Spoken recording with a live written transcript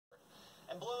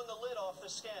and blown the lid off the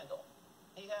scandal.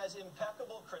 He has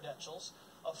impeccable credentials,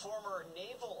 a former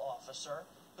naval officer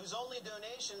whose only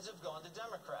donations have gone to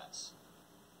Democrats.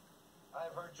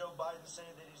 I've heard Joe Biden say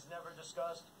that he's never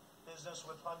discussed business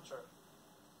with Hunter.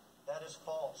 That is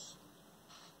false.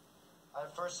 I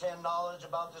have firsthand knowledge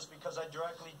about this because I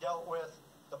directly dealt with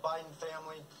the Biden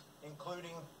family,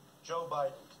 including Joe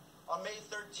Biden. On May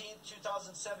 13,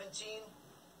 2017,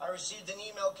 I received an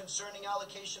email concerning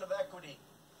allocation of equity,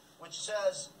 which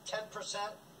says 10%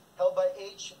 held by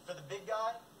H for the big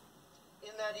guy.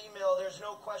 In that email, there's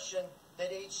no question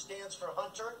that H stands for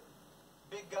Hunter,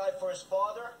 big guy for his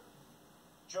father,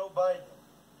 Joe Biden.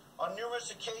 On numerous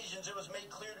occasions, it was made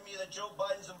clear to me that Joe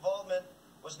Biden's involvement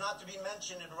was not to be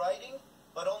mentioned in writing,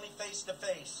 but only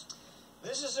face-to-face.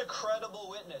 This is a credible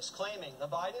witness claiming the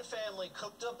Biden family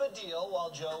cooked up a deal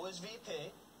while Joe was VP,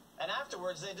 and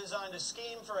afterwards they designed a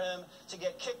scheme for him to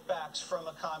get kickbacks from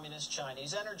a communist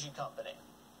Chinese energy company.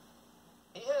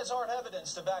 He has hard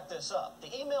evidence to back this up. The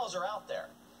emails are out there.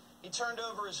 He turned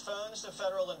over his phones to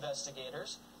federal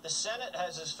investigators. The Senate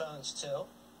has his phones too.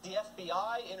 The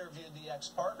FBI interviewed the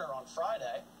ex-partner on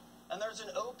Friday, and there's an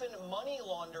open money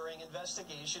laundering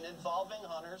investigation involving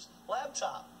Hunter's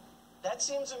laptop. That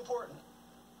seems important.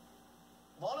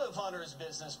 One of Hunter's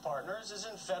business partners is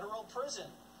in federal prison.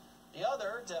 The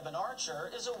other, Devon Archer,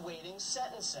 is awaiting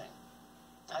sentencing.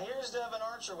 Now here's Devon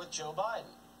Archer with Joe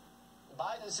Biden.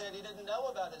 Biden said he didn't know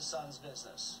about his son's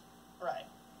business. Right.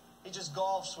 He just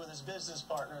golfs with his business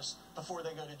partners before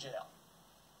they go to jail.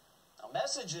 Now,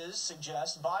 messages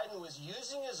suggest Biden was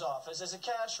using his office as a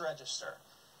cash register.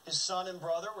 His son and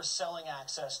brother were selling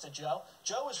access to Joe.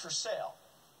 Joe was for sale,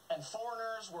 and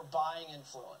foreigners were buying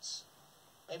influence.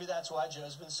 Maybe that's why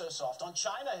Joe's been so soft on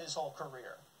China his whole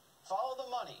career. Follow the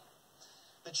money.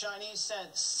 The Chinese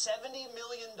sent $70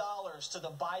 million to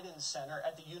the Biden Center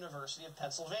at the University of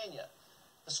Pennsylvania.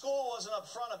 The school wasn't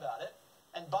upfront about it,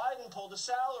 and Biden pulled a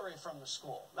salary from the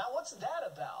school. Now, what's that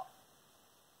about?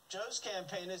 Joe's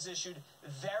campaign has issued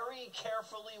very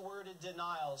carefully worded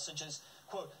denials, such as,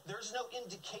 quote, there's no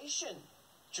indication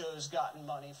Joe's gotten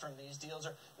money from these deals,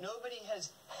 or nobody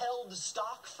has held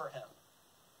stock for him.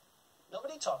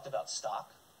 Nobody talked about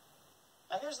stock.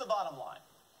 Now, here's the bottom line.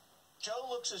 Joe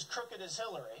looks as crooked as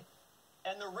Hillary,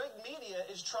 and the rigged media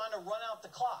is trying to run out the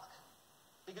clock.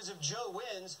 Because if Joe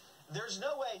wins, there's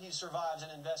no way he survives an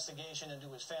investigation into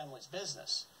his family's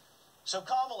business. So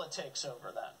Kamala takes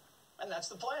over then. And that's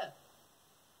the plan.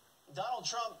 Donald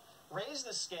Trump raised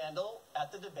the scandal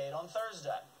at the debate on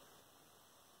Thursday.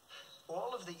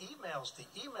 All of the emails,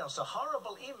 the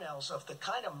horrible emails of the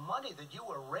kind of money that you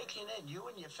were raking in, you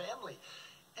and your family.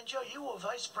 And Joe, you were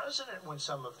vice president when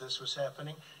some of this was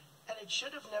happening, and it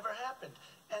should have never happened.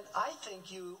 And I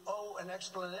think you owe an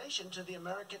explanation to the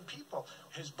American people.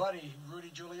 His buddy,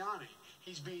 Rudy Giuliani,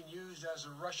 he's being used as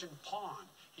a Russian pawn.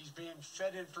 He's being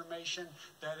fed information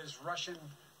that is Russian,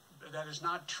 that is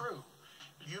not true.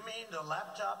 You mean the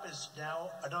laptop is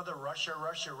now another Russia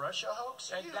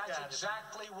hoax? That's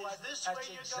exactly what. Is this where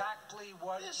you're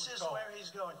going? This is where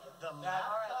he's going. The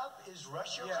laptop is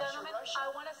Russia, Gentlemen, Russia. I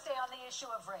want to stay on the issue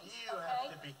of race. You have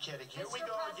to be kidding. Here we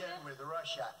go again with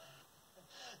Russia.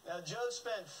 Now, Joe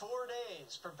spent 4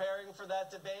 days preparing for that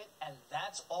debate, and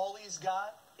that's all he's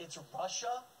got? It's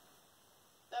Russia?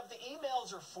 Now, if the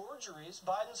emails are forgeries,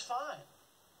 Biden's fine.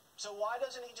 So why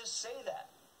doesn't he just say that?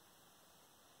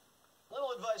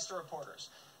 Little advice to reporters.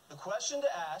 The question to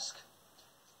ask,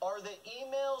 are the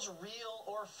emails real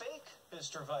or fake,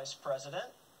 Mr. Vice President?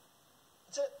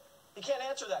 That's it. He can't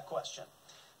answer that question,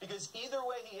 because either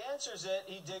way he answers it,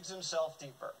 he digs himself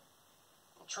deeper.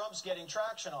 Trump's getting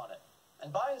traction on it,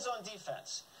 and Biden's on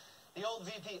defense. The old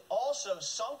VP also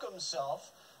sunk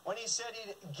himself when he said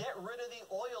he'd get rid of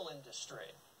the oil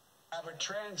industry. I would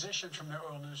transition from the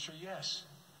oil industry, yes.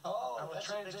 Oh, I would that's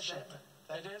transition. a big statement.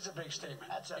 It is a big statement.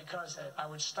 That's a because big statement. I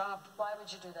would stop. Why would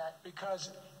you do that? Because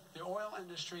the oil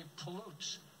industry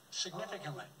pollutes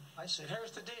significantly. I see.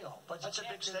 Here's the deal. But That's you a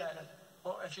can't big do that. statement.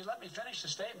 Well, if you let me finish the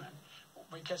statement,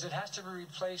 because it has to be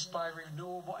replaced by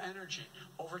renewable energy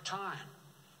over time.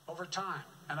 Over time.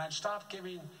 And I'd stop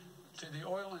giving to the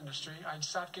oil industry, I'd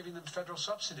stop giving them federal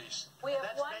subsidies. We have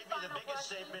That's one maybe the final biggest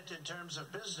question. statement in terms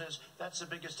of business. That's the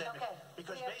biggest statement. Okay.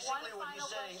 Because We have basically one what he's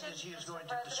final saying question, is he is Mr. going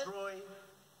to President. destroy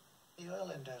the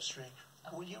oil industry.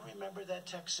 Will you remember that,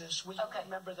 Texas? Will you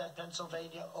remember that,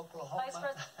 Pennsylvania, Oklahoma? Vice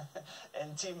President.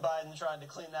 And Team Biden tried to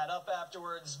clean that up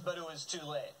afterwards, but it was too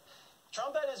late.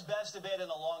 Trump had his best debate in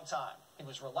a long time. He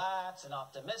was relaxed and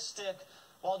optimistic,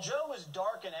 while Joe was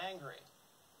dark and angry.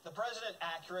 The president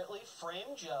accurately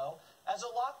framed Joe as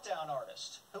a lockdown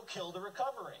artist who killed the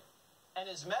recovery. And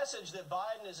his message that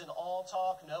Biden is an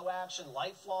all-talk, no-action,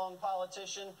 lifelong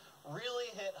politician really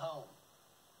hit home.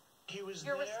 He was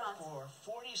Your there response.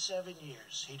 for 47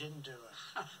 years. He didn't do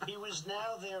it. He was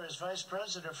now there as vice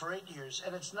president for 8 years,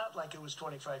 and it's not like it was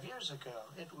 25 years ago.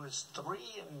 It was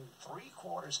 3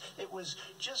 3/4. It was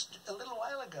just a little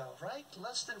while ago, right?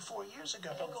 Less than 4 years ago.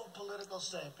 Typical political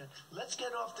statement. Let's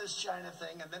get off this China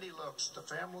thing, and then he looks. The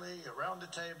family, around the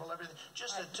table, everything.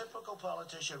 Just a typical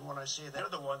politician when I see that. They're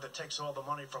the one that takes all the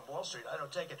money from Wall Street. I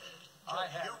don't take it.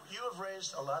 You have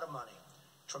raised a lot of money,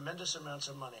 tremendous amounts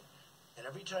of money. And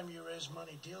every time you raise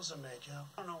money, deals are made, Joe.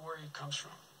 I don't know where he comes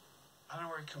from. I don't know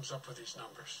where he comes up with these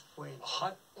numbers. Queens.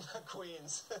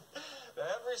 Queens.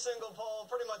 Every single poll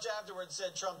pretty much afterwards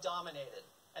said Trump dominated,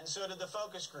 and so did the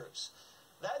focus groups.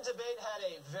 That debate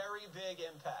had a very big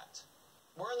impact.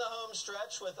 We're in the home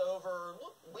stretch with over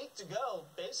a week to go,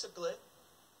 basically.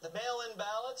 The mail-in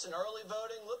ballots and early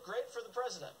voting look great for the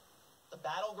president. The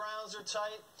battlegrounds are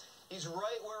tight. He's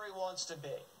right where he wants to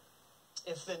be.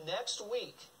 If the next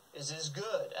week is as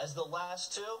good as the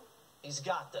last two, he's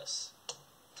got this.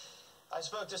 I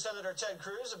spoke to Senator Ted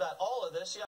Cruz about all of this.